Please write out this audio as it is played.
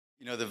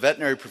You know, the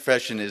veterinary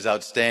profession is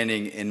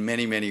outstanding in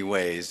many, many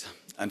ways.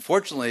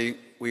 Unfortunately,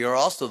 we are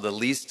also the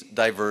least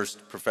diverse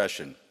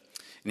profession.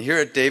 And here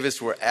at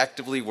Davis, we're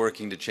actively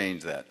working to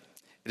change that.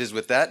 It is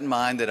with that in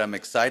mind that I'm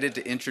excited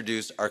to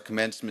introduce our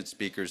commencement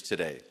speakers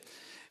today.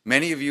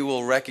 Many of you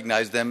will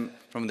recognize them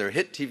from their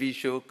hit TV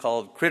show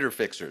called Critter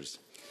Fixers.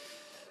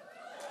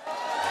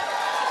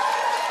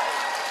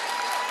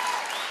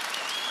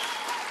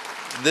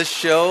 This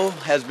show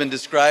has been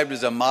described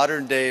as a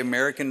modern-day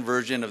American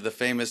version of the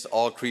famous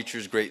All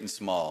Creatures Great and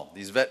Small.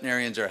 These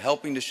veterinarians are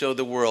helping to show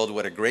the world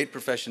what a great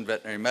profession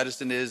veterinary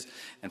medicine is,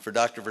 and for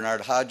Dr.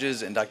 Vernard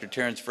Hodges and Dr.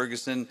 Terrence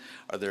Ferguson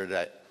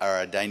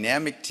are a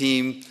dynamic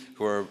team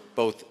who are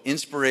both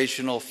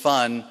inspirational,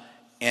 fun,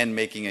 and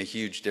making a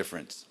huge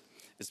difference.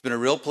 It's been a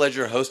real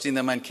pleasure hosting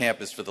them on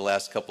campus for the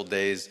last couple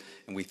days,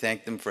 and we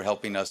thank them for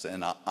helping us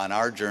on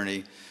our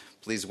journey.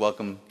 Please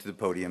welcome to the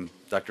podium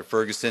Dr.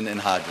 Ferguson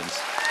and Hodges.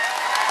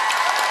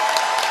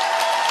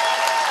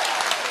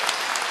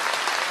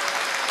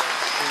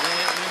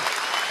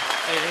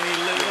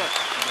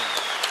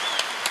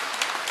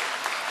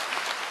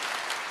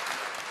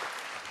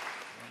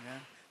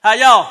 How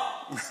y'all?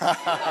 All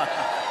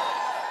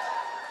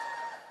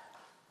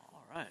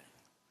right.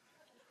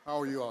 How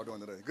are you all doing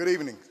today? Good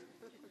evening.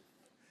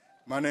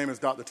 My name is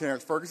Dr.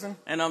 Terrence Ferguson.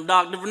 And I'm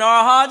Dr.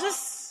 Vernard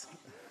Hodges.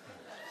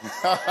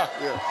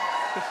 Yeah.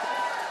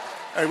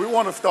 Hey, we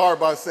want to start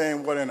by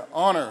saying what an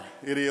honor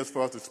it is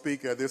for us to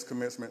speak at this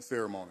commencement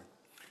ceremony.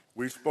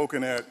 We've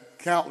spoken at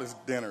countless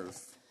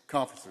dinners,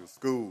 conferences,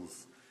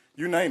 schools,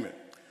 you name it.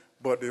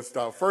 But it's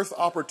our first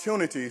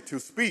opportunity to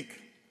speak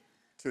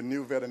to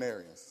new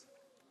veterinarians.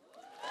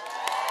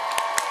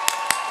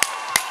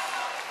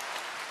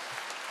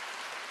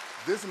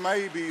 This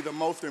may be the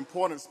most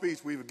important speech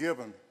we've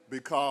given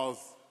because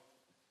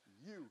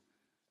you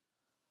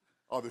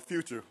are the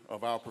future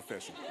of our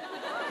profession.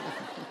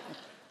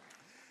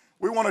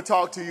 We want to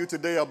talk to you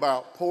today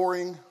about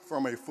pouring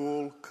from a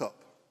full cup.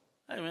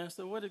 Hey, man,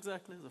 so what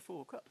exactly is a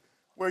full cup?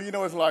 Well, you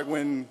know, it's like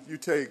when you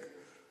take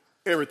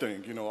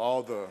everything, you know,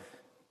 all the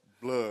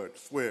blood,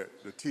 sweat,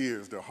 the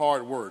tears, the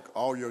hard work,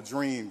 all your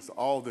dreams,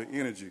 all the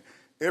energy,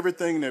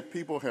 everything that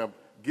people have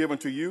given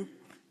to you,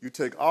 you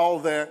take all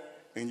that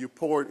and you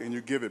pour it and you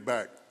give it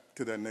back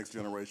to that next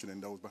generation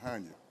and those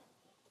behind you.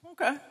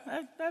 Okay,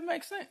 that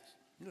makes sense.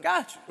 Yeah.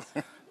 Gotcha.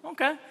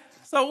 Okay,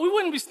 so we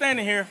wouldn't be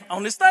standing here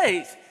on this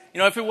stage, you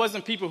know, if it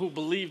wasn't people who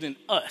believed in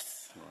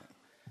us, right,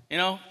 you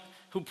know,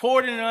 who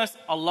poured in us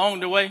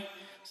along the way.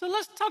 So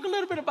let's talk a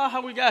little bit about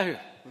how we got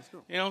here. Let's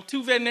go. You know,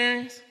 2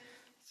 veterinarians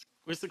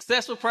with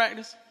successful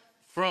practice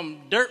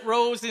from dirt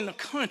roads in the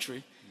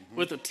country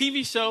with a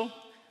TV show,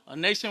 a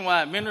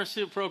nationwide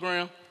mentorship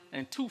program,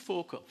 and 2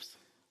 full cups.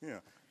 Yeah.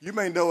 You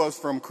may know us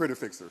from Critter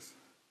Fixers,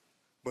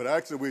 but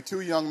actually we're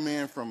 2 young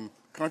men from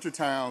country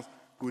towns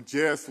who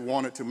just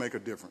wanted to make a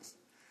difference.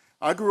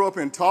 I grew up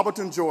in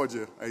Tarleton,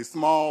 Georgia, a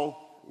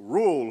small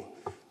rural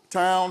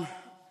town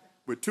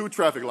with 2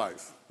 traffic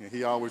lights, and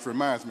he always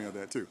reminds me of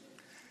that too.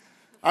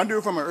 I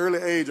knew from an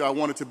early age I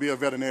wanted to be a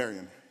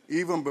veterinarian,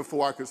 even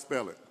before I could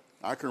spell it.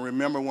 I can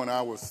remember when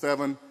I was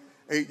 7,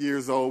 8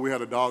 years old, we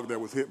had a dog that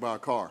was hit by a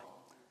car.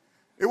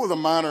 It was a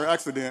minor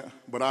accident,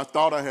 but I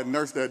thought I had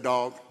nursed that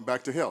dog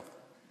back to health.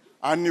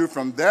 I knew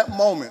from that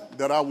moment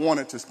that I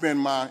wanted to spend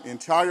my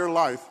entire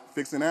life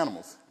fixing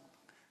animals.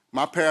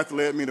 My path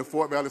led me to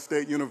Fort Valley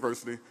State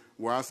University,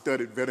 where I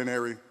studied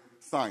veterinary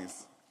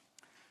science.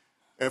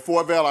 At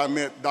Fort Valley, I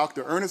met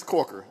Dr. Ernest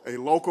Corker, a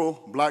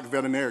local black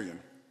veterinarian.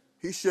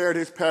 He shared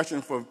his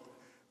passion for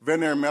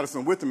veterinary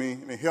medicine with me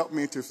and helped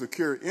me to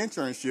secure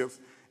internships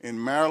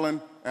in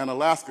Maryland and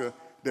Alaska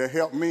that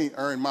helped me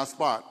earn my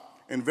spot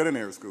in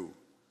veterinary school.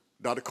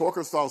 Dr.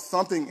 Corker saw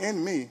something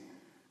in me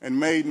and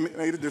made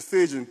a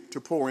decision to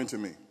pour into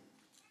me.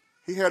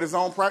 He had his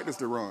own practice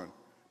to run,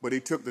 but he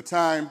took the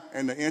time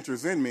and the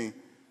interest in me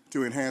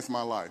to enhance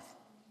my life.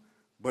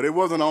 But it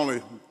wasn't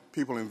only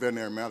people in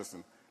veterinary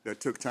medicine that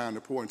took time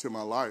to pour into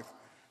my life.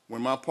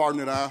 When my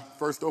partner and I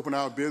first opened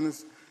our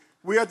business,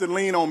 we had to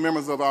lean on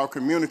members of our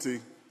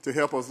community to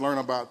help us learn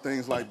about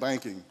things like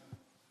banking,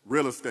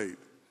 real estate,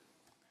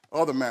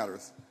 other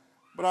matters.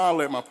 But I'll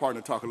let my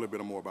partner talk a little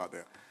bit more about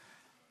that.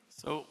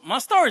 So my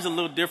story is a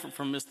little different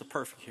from Mr.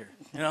 Perfect here,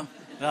 you know,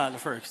 Dr.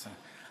 Ferguson.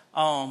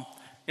 You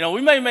know,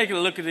 we may make it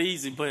look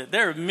easy, but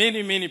there are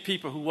many, many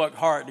people who work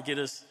hard to get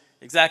us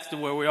exactly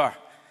where we are.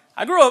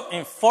 I grew up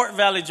in Fort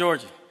Valley,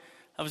 Georgia.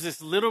 I was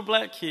this little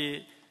black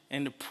kid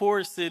in the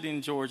poorest city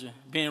in Georgia,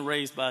 being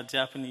raised by a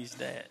Japanese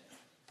dad.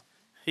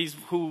 He's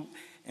who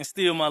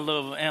instilled my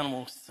love of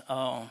animals.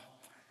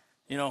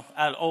 You know,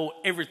 I owe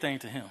everything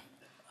to him.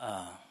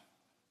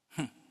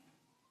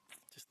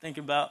 Just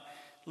thinking about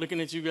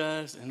looking at you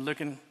guys and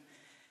looking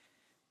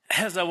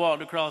as I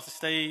walked across the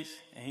stage,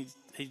 and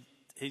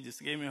he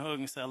just gave me a hug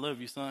and said, "I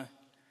love you, son."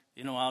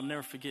 You know, I'll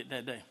never forget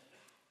that day.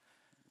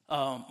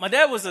 My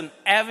dad was an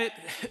avid,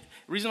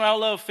 reason why I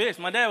love fish,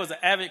 my dad was an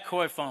avid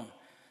koi farmer.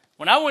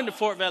 When I went to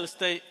Fort Valley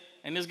State,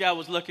 and this guy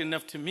was lucky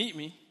enough to meet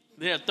me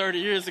there 30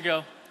 years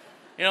ago,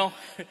 you know,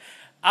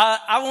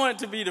 I wanted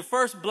to be the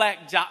first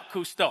black Jacques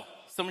Cousteau.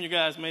 Some of you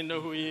guys may know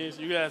who he is.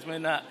 You guys may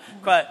not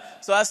quite.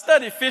 So I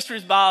studied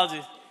fisheries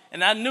biology,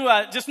 and I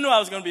just knew I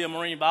was going to be a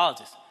marine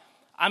biologist.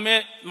 I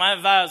met my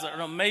advisor, an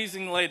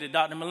amazing lady,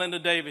 Dr. Melinda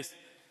Davis,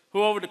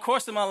 who over the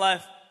course of my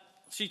life,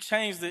 she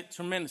changed it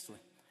tremendously.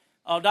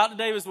 Dr.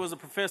 Davis was a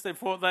professor at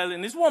Fort Valley,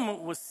 and this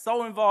woman was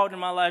so involved in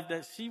my life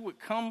that she would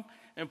come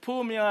and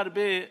pull me out of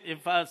bed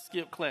if I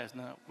skipped class.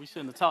 Now, we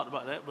shouldn't have talked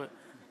about that, but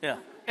yeah,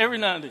 every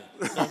now and then.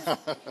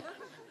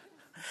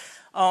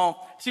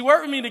 She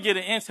worked with me to get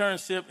an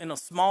internship in a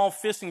small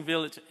fishing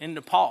village in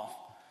Nepal.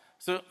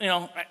 So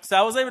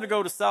I was able to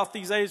go to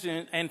Southeast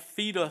Asia and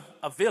feed a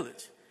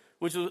village,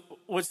 which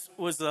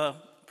was a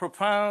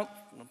profound,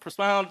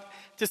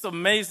 just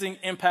amazing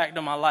impact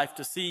on my life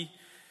to see.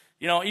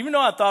 Even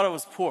though I thought I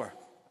was poor,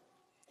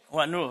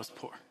 well, I knew I was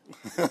poor.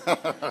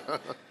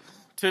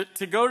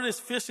 To go to this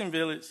fishing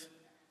village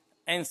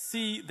and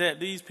see that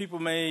these people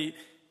made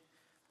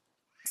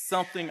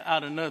something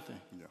out of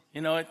nothing.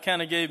 Yeah. It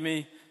kind of gave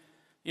me,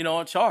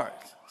 a charge.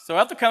 So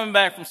after coming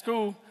back from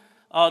school,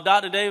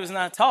 Dr. Davis and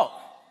I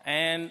talked.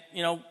 And,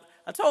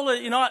 I told her,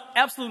 I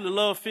absolutely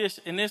love fish,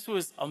 and this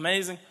was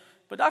amazing.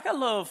 But Doc, I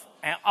love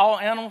all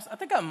animals. I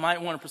think I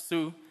might want to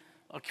pursue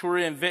a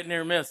career in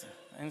veterinary medicine.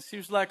 And she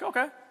was like,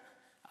 okay,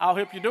 I'll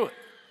help you do it.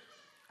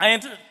 I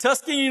entered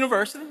Tuskegee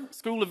University,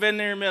 School of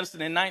Veterinary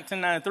Medicine in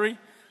 1993.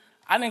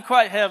 I didn't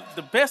quite have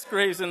the best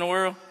grades in the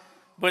world,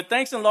 but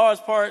thanks in large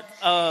part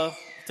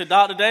to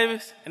Dr.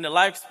 Davis and the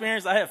life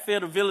experience, I had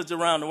fed a village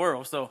around the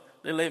world, so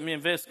they let me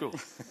in vet school.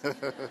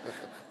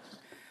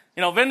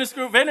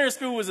 Veterinary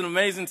school was an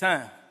amazing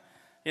time.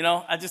 It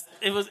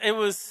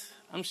was,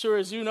 I'm sure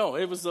as you know,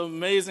 it was an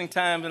amazing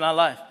time in our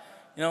life.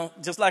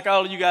 Just like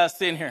all of you guys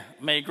sitting here,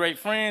 made great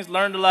friends,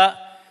 learned a lot,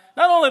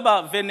 not only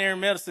about veterinary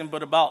medicine,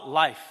 but about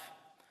life.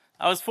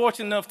 I was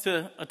fortunate enough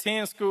to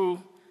attend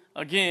school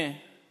again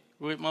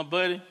with my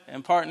buddy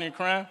and partner in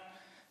crime,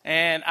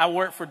 and I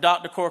worked for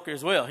Dr. Corker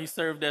as well. He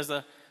served as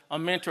a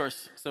mentor,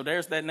 so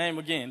there's that name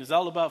again. It's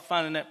all about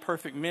finding that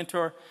perfect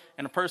mentor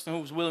and a person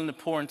who's willing to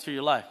pour into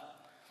your life.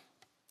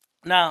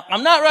 Now,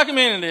 I'm not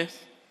recommending this,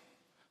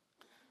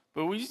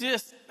 but we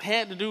just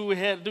had to do what we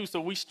had to do, so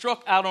we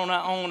struck out on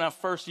our own our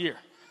first year.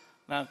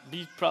 Now,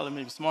 he's probably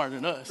maybe smarter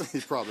than us.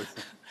 He's probably.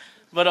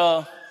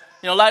 But,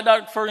 like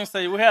Dr. Ferguson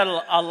said, we had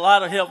a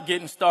lot of help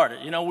getting started.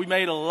 We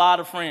made a lot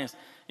of friends.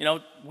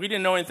 We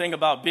didn't know anything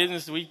about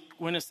business. We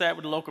went and sat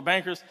with the local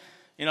bankers,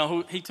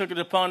 he took it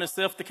upon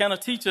himself to kind of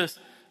teach us,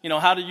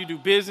 how do you do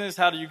business?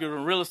 How do you go to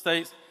real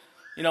estate?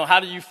 How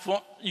do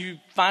you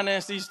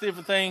finance these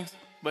different things?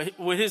 But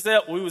with his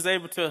help, we was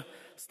able to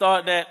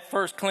start that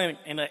first clinic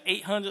in an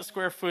 800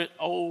 square foot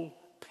old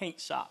paint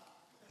shop.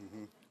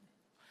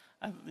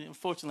 Mm-hmm.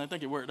 Unfortunately, I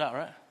think it worked out,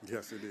 right?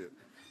 Yes, it did.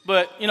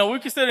 But, we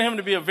consider him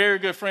to be a very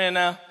good friend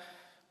now.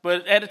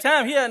 But at the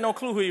time, he had no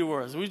clue who he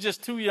was. We were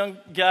just two young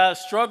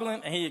guys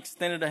struggling, and he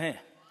extended a hand.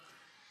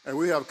 And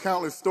we have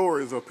countless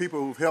stories of people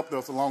who've helped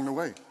us along the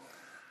way.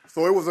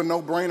 So it was a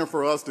no-brainer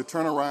for us to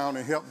turn around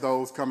and help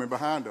those coming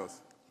behind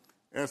us.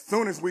 As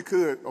soon as we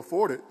could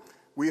afford it,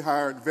 we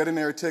hired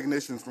veterinary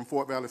technicians from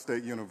Fort Valley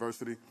State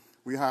University.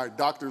 We hired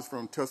doctors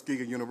from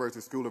Tuskegee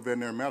University School of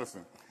Veterinary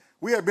Medicine.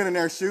 We had been in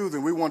their shoes,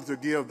 and we wanted to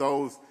give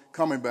those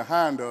coming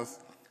behind us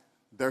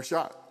their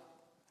shot.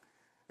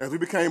 As we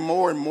became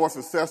more and more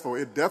successful,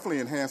 it definitely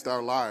enhanced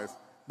our lives,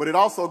 but it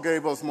also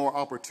gave us more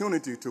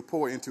opportunity to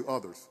pour into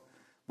others.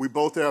 We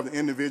both have the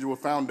individual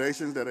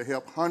foundations that have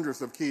helped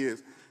hundreds of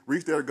kids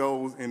reach their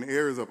goals in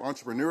areas of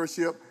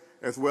entrepreneurship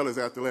as well as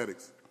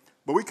athletics.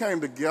 But we came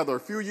together a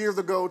few years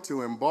ago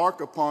to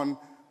embark upon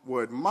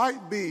what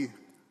might be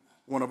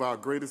one of our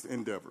greatest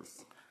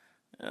endeavors.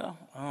 Yeah,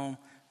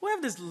 we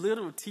have this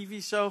little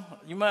TV show.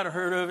 You might have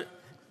heard of it,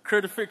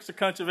 Critter Fixer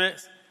Country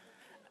Vets.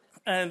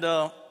 And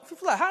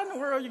people are like, how in the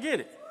world you get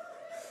it?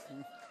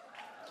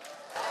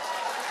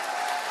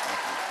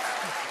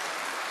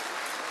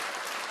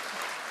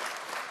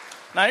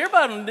 Now,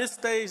 everybody on this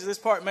stage, this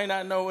part may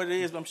not know what it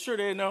is, but I'm sure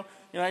they know.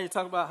 How you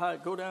talk about how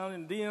it go down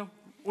in DM?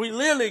 We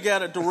literally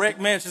got a direct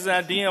message in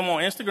our DM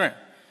on Instagram.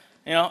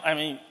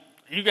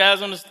 You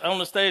guys on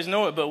the stage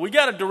know it, but we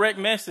got a direct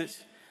message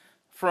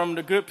from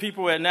the good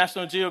people at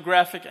National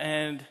Geographic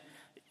and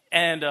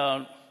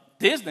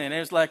Disney, and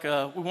it's like,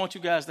 we want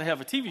you guys to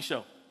have a TV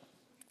show.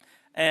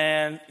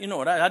 And you know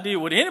what? I did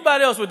what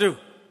anybody else would do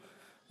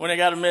when they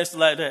got a message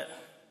like that.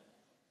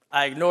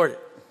 I ignored it.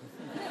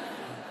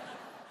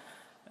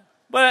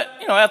 But,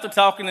 after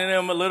talking to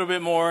them a little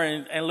bit more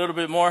and a little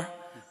bit more,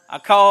 I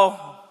called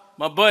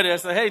my buddy. I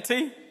said,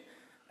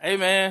 hey,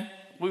 man,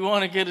 we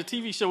want to get a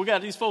TV show. We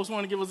got these folks who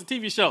want to give us a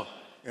TV show.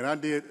 And I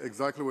did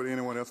exactly what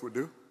anyone else would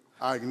do.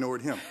 I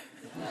ignored him.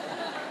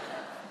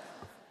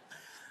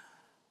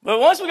 But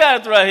once we got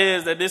it through our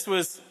heads that this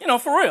was,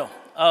 for real,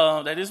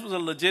 that this was a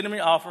legitimate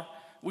offer,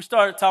 we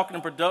started talking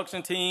to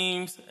production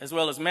teams as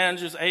well as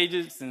managers,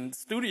 agents, and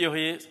studio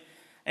heads,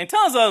 and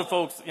tons of other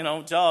folks,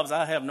 jobs.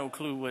 I have no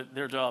clue what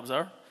their jobs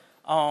are.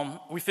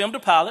 We filmed a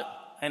pilot,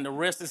 and the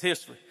rest is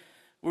history.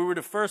 We were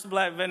the first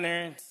black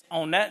veterinarians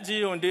on Nat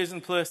Geo and Disney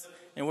Plus,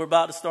 and we're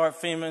about to start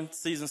filming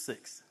season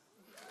 6.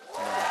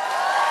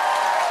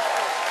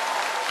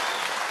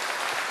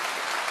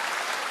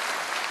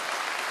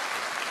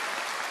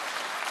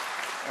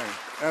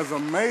 As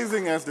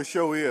amazing as the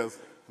show is,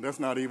 that's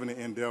not even the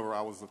endeavor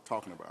I was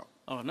talking about.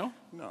 Oh, no?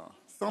 No.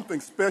 Something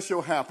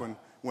special happened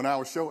when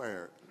our show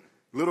aired.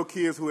 Little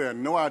kids who had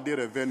no idea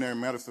that veterinary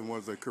medicine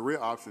was a career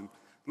option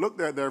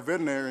looked at their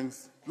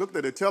veterinarians, looked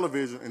at the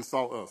television, and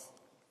saw us.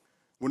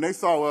 When they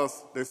saw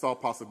us, they saw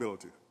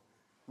possibility.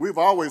 We've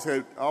always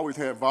had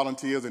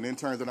volunteers and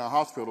interns in our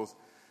hospitals,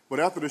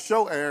 but after the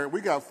show aired, we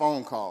got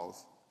phone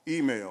calls,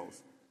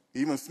 emails,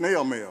 even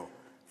snail mail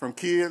from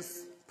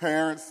kids,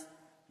 parents,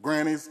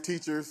 grannies,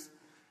 teachers,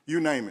 you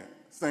name it,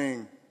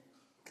 saying,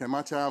 "Can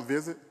my child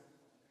visit?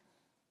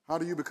 How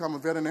do you become a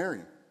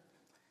veterinarian?"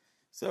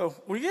 So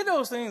we get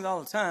those things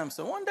all the time.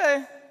 So one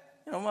day,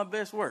 my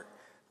best work,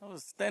 I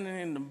was standing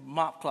in the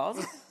mop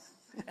closet,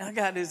 and I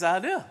got this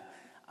idea.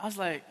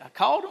 I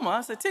called him.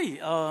 I said, T,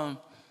 why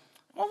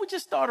don't we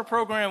just start a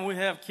program? We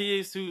have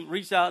kids who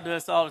reach out to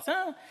us all the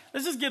time.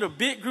 Let's just get a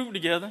big group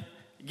together,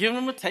 give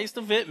them a taste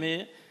of vet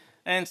med.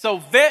 And so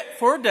Vet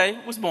for a Day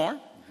was born.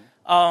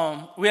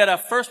 We had our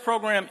first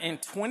program in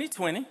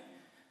 2020.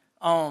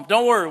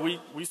 Don't worry,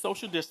 we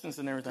social distance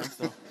and everything,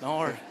 so don't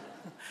worry.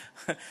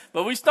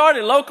 But we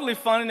started locally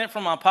funding it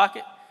from our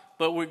pocket,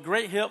 but with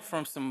great help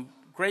from some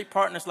great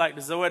partners like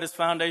the Zoetis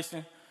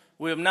Foundation,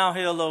 we have now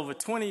held over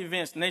 20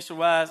 events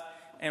nationwide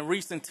and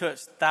reached and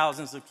touched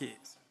thousands of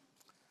kids.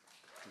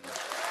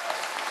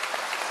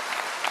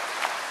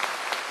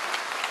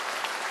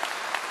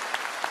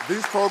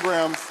 These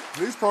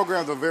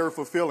programs are very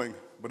fulfilling,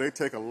 but they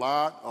take a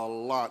lot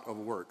of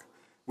work.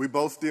 We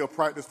both still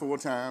practice full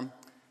time.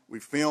 We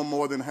film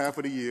more than half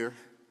of the year.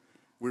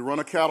 We run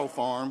a cattle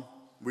farm.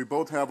 We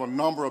both have a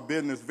number of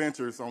business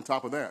ventures on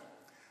top of that.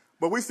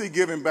 But we see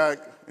giving back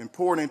and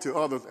pouring into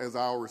others as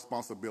our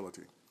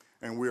responsibility,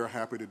 and we are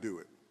happy to do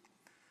it.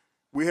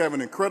 We have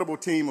an incredible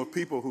team of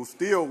people who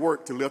still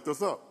work to lift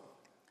us up,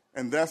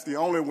 and that's the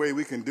only way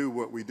we can do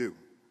what we do.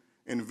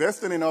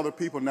 Investing in other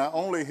people not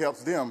only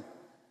helps them,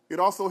 it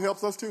also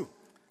helps us too.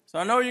 So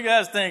I know you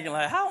guys thinking,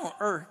 how on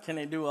earth can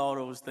they do all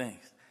those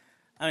things?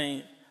 I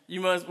mean,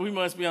 we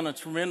must be under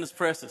tremendous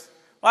pressures.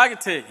 Well, I can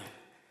tell you,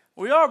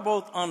 we are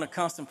both under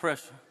constant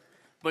pressure.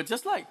 But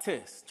just like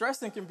Tess,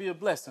 stressing can be a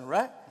blessing,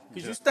 right?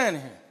 Because you're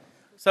standing here.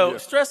 So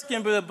stress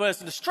can be a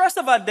blessing. The stress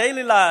of our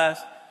daily lives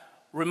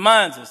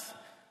reminds us,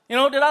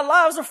 that our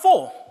lives are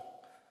full.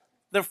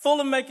 They're full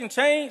of making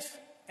change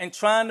and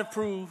trying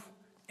to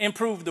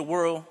improve the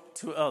world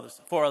for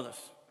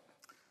others.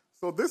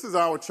 So this is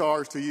our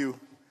charge to you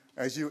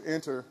as you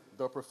enter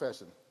the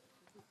profession.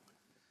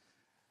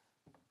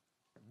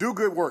 Do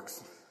good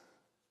works.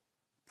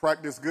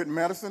 Practice good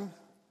medicine.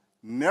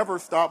 Never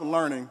stop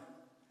learning,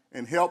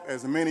 and help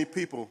as many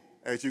people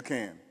as you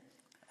can.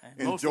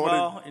 Enjoy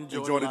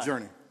the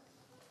journey.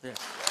 Yeah.